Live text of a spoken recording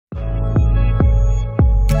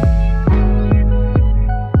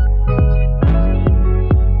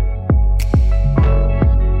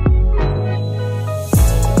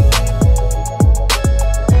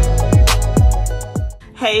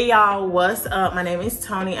Hey y'all, what's up? My name is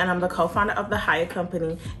Tony and I'm the co-founder of the Hire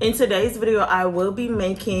Company. In today's video, I will be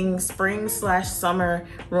making spring/summer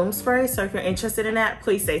room spray. So if you're interested in that,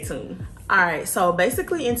 please stay tuned. All right, so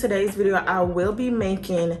basically in today's video, I will be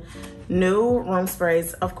making new room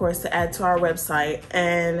sprays, of course, to add to our website.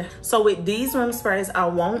 And so with these room sprays, I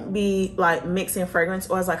won't be like mixing fragrance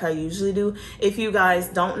oils like I usually do. If you guys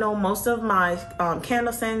don't know, most of my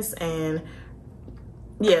candle scents and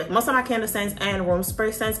room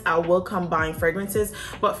spray scents, I will combine fragrances.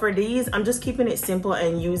 But for these, I'm just keeping it simple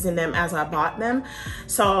and using them as I bought them.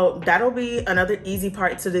 So that'll be another easy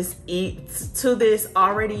part to this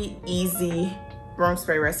already easy room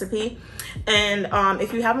spray recipe. And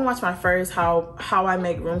if you haven't watched my first how I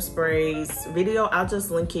make room sprays video, I'll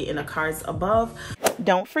just link it in the cards above.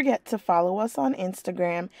 Don't forget to follow us on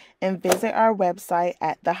Instagram and visit our website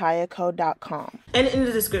at thehireco.com and in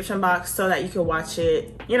the description box so that you can watch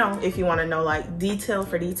it, you know, if you want to know like detail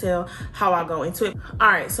for detail how I go into it. All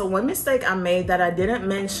right, so one mistake I made that I didn't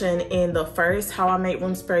mention in the first how I make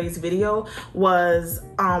room sprays video was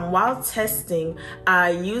while testing,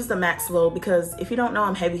 I used the max load because if you don't know,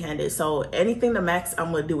 I'm heavy-handed, so anything to max,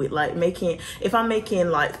 I'm gonna do it. Like if I'm making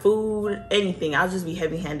like food, anything, I'll just be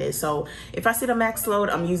heavy-handed. So if I see the max load,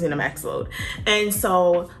 I'm using the max load. And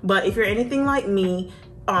so, but if you're anything like me,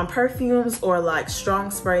 perfumes or like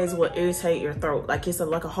strong sprays will irritate your throat. Like it's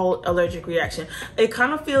like a whole allergic reaction. It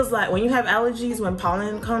kind of feels like when you have allergies, when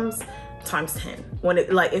pollen comes, times 10. When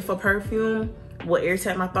it, like if a perfume will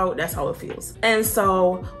irritate my throat, that's how it feels. And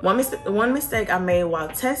so one mistake I made while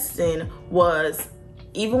testing was,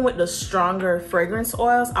 even with the stronger fragrance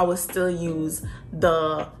oils, I would still use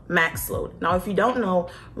the max load. Now, if you don't know,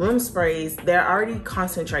 room sprays, they're already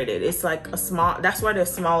concentrated. It's like a small, that's why they're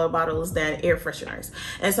smaller bottles than air fresheners.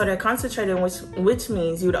 And so they're concentrated, which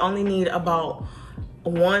means you'd only need about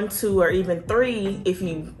 1, 2, or even 3, if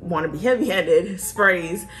you want to be heavy-handed,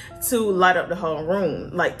 sprays to light up the whole room,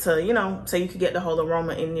 like to, you know, so you could get the whole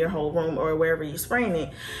aroma in your whole room or wherever you're spraying it.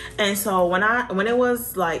 And so when it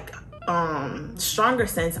was like stronger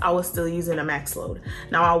scents, I was still using a max load.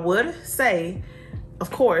 Now I would say, of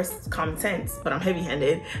course, common sense, but I'm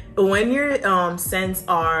heavy-handed. When your scents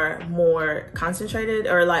are more concentrated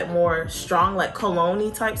or like more strong, like cologne-y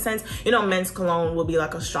type scents, you know, men's cologne will be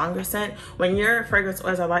like a stronger scent. When your fragrance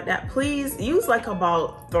oils are like that, please use like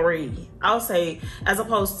about 3. I'll say, as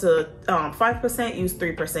opposed to 5%, use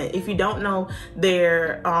 3%. If you don't know,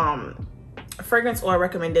 their fragrance oil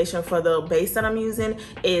recommendation for the base that I'm using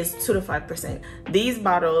is 2 to 5%. These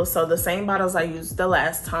bottles, so the same bottles I used the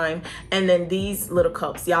last time, and then these little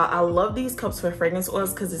cups. Y'all, I love these cups for fragrance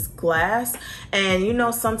oils because it's glass, and you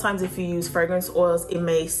know, sometimes if you use fragrance oils, it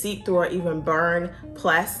may seep through or even burn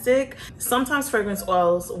plastic. Sometimes fragrance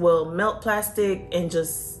oils will melt plastic and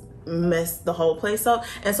just mess the whole place up.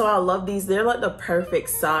 And so I love these. They're like the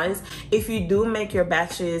perfect size. If you do make your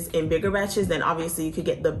batches in bigger batches, then obviously you could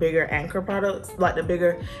get the bigger anchor products, like the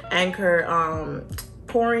bigger anchor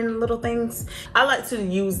pouring little things. I like to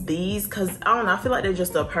use these because I don't know, I feel like they're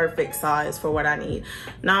just the perfect size for what I need.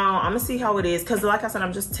 Now I'm gonna see how it is because like I said,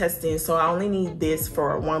 I'm just testing, so I only need this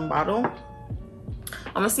for 1 bottle.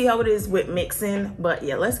 I'm gonna see how it is with mixing, but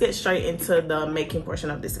yeah, let's get straight into the making portion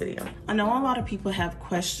of this video. I know a lot of people have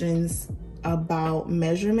questions about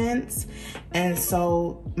measurements, and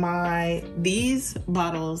so these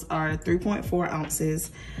bottles are 3.4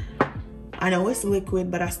 ounces. I know it's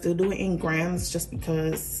liquid, but I still do it in grams just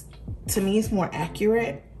because to me it's more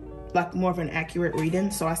accurate, like more of an accurate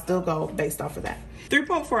reading, so I still go based off of that.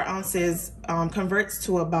 3.4 ounces converts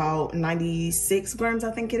to about 96 grams,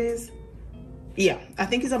 I think it is. Yeah, I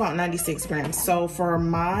think it's about 96 grams. So for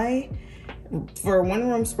 1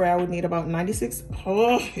 room spray, I would need about 96.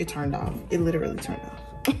 Oh, it turned off. It literally turned off.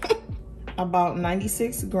 About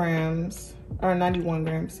 96 grams, or 91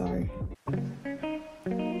 grams, sorry.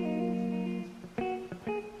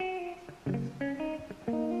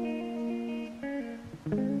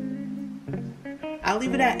 I'll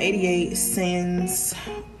leave it at 88 since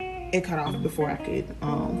it cut off before I could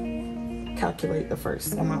calculate the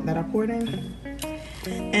first amount that I poured in.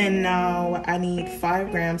 And now I need 5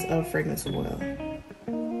 grams of fragrance oil.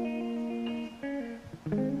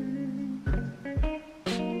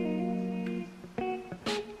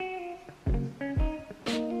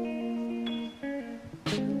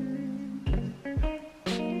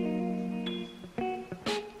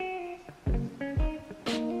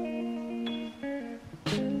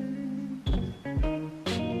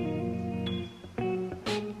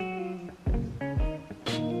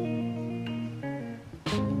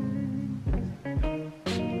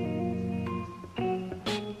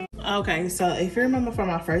 Okay, so if you remember from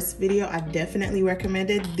my first video, I definitely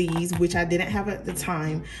recommended these, which I didn't have at the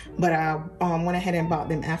time, but I went ahead and bought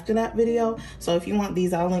them after that video. So if you want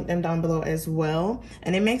these, I'll link them down below as well.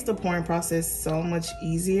 And it makes the pouring process so much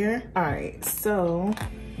easier. All right, so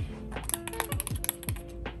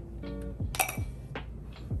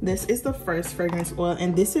this is the first fragrance oil,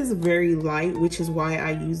 and this is very light, which is why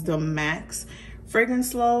I use the max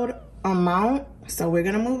fragrance load amount. So we're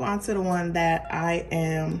gonna move on to the one that I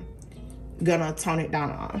am gonna tone it down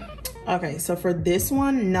on. Okay, so for this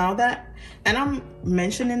one, now that, and I'm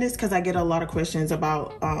mentioning this because I get a lot of questions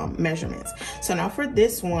about measurements. So now for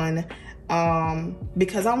this one,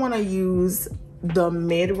 because I want to use the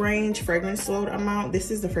mid-range fragrance load amount, this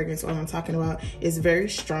is the fragrance oil I'm talking about. It's very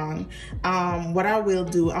strong. What I will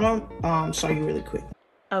do, I'm gonna show you really quick.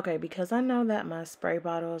 Okay, because I know that my spray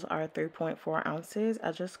bottles are 3.4 ounces,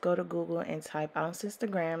 I just go to Google and type ounces to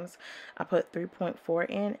grams. I put 3.4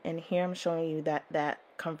 in, and here I'm showing you that that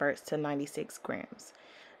converts to 96 grams.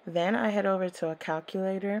 Then I head over to a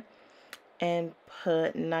calculator and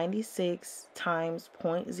put 96 times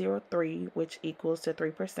 0.03, which equals to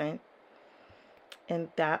 3%. And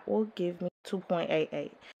that will give me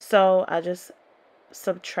 2.88. So I just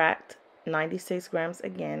subtract 96 grams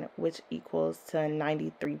again, which equals to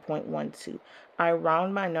 93.12. I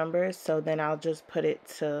round my numbers, so then I'll just put it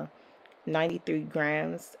to 93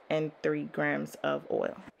 grams and 3 grams of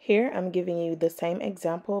oil. Here I'm giving you the same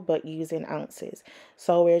example but using ounces.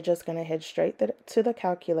 So we're just going to head straight to the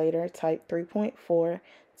calculator, type 3.4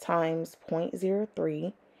 times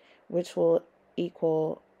 0.03, which will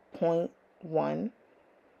equal 0.1.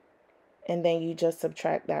 And then you just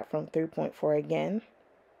subtract that from 3.4 again,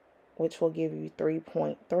 which will give you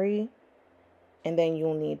 3.3, and then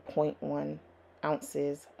you'll need 0.1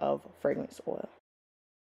 ounces of fragrance oil.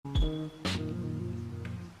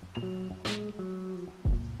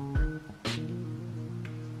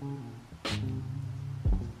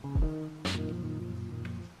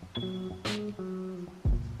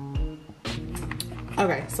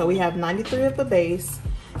 Okay, so we have 93 of the base,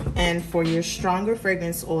 and for your stronger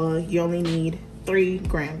fragrance oil, you only need 3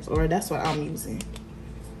 grams, or that's what I'm using.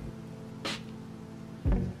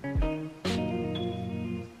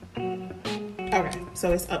 Okay,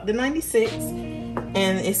 so it's up to 96,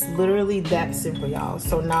 and it's literally that simple, y'all.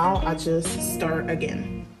 So now I just start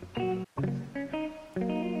again.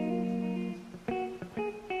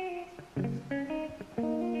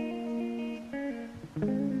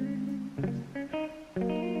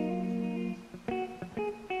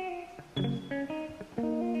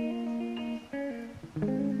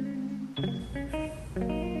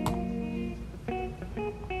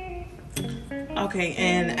 Okay,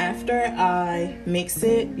 and after I mix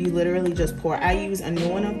it, you literally just pour. I use a new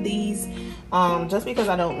one of these just because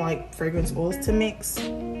I don't like fragrance oils to mix,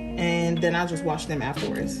 and then I'll just wash them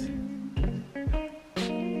afterwards.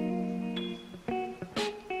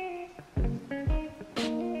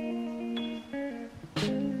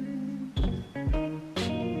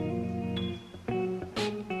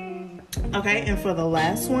 Okay, and for the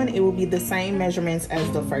last one, it will be the same measurements as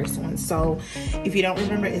the first one. So if you don't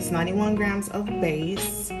remember, it's 91 grams of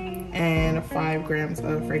base and 5 grams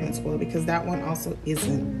of fragrance oil, because that one also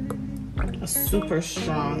isn't a super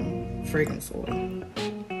strong fragrance oil.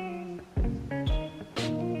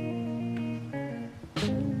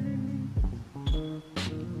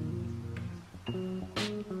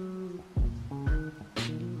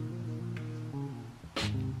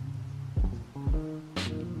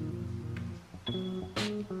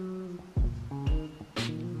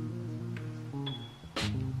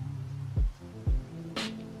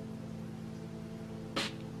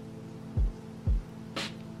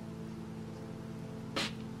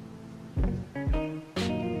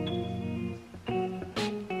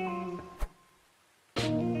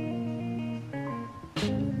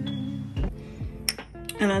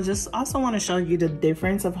 And I just also want to show you the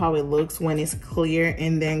difference of how it looks when it's clear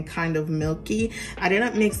and then kind of milky. I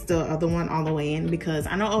didn't mix the other one all the way in because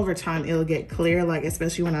I know over time it'll get clear, like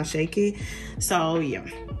especially when I shake it. So yeah,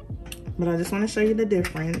 but I just want to show you the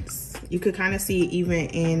difference. You could kind of see it even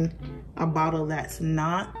in a bottle that's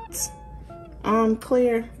not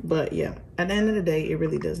clear, but yeah, at the end of the day, it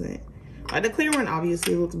really doesn't. The clear one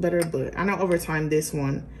obviously looks better, but I know over time this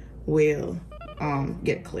one will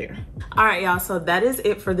get clear. All right, y'all, so that is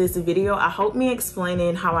it for this video. I hope me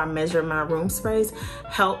explaining how I measure my room sprays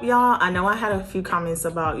help y'all. I know I had a few comments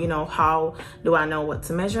about, you know, how do I know what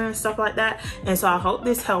to measure and stuff like that, and so I hope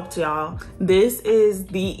this helped y'all. This is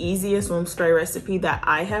the easiest room spray recipe that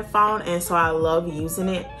I have found, and so I love using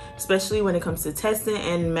it, especially when it comes to testing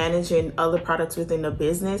and managing other products within the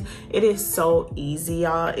business. It is so easy,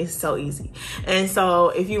 y'all. It's so easy. And so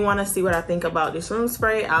if you want to see what I think about this room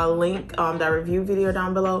spray, I'll link that review video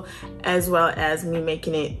down below, as well as me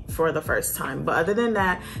making it for the first time. But other than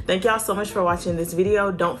that, thank y'all so much for watching this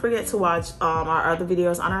video. Don't forget to watch our other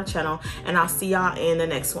videos on our channel, and I'll see y'all in the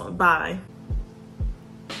next one. Bye.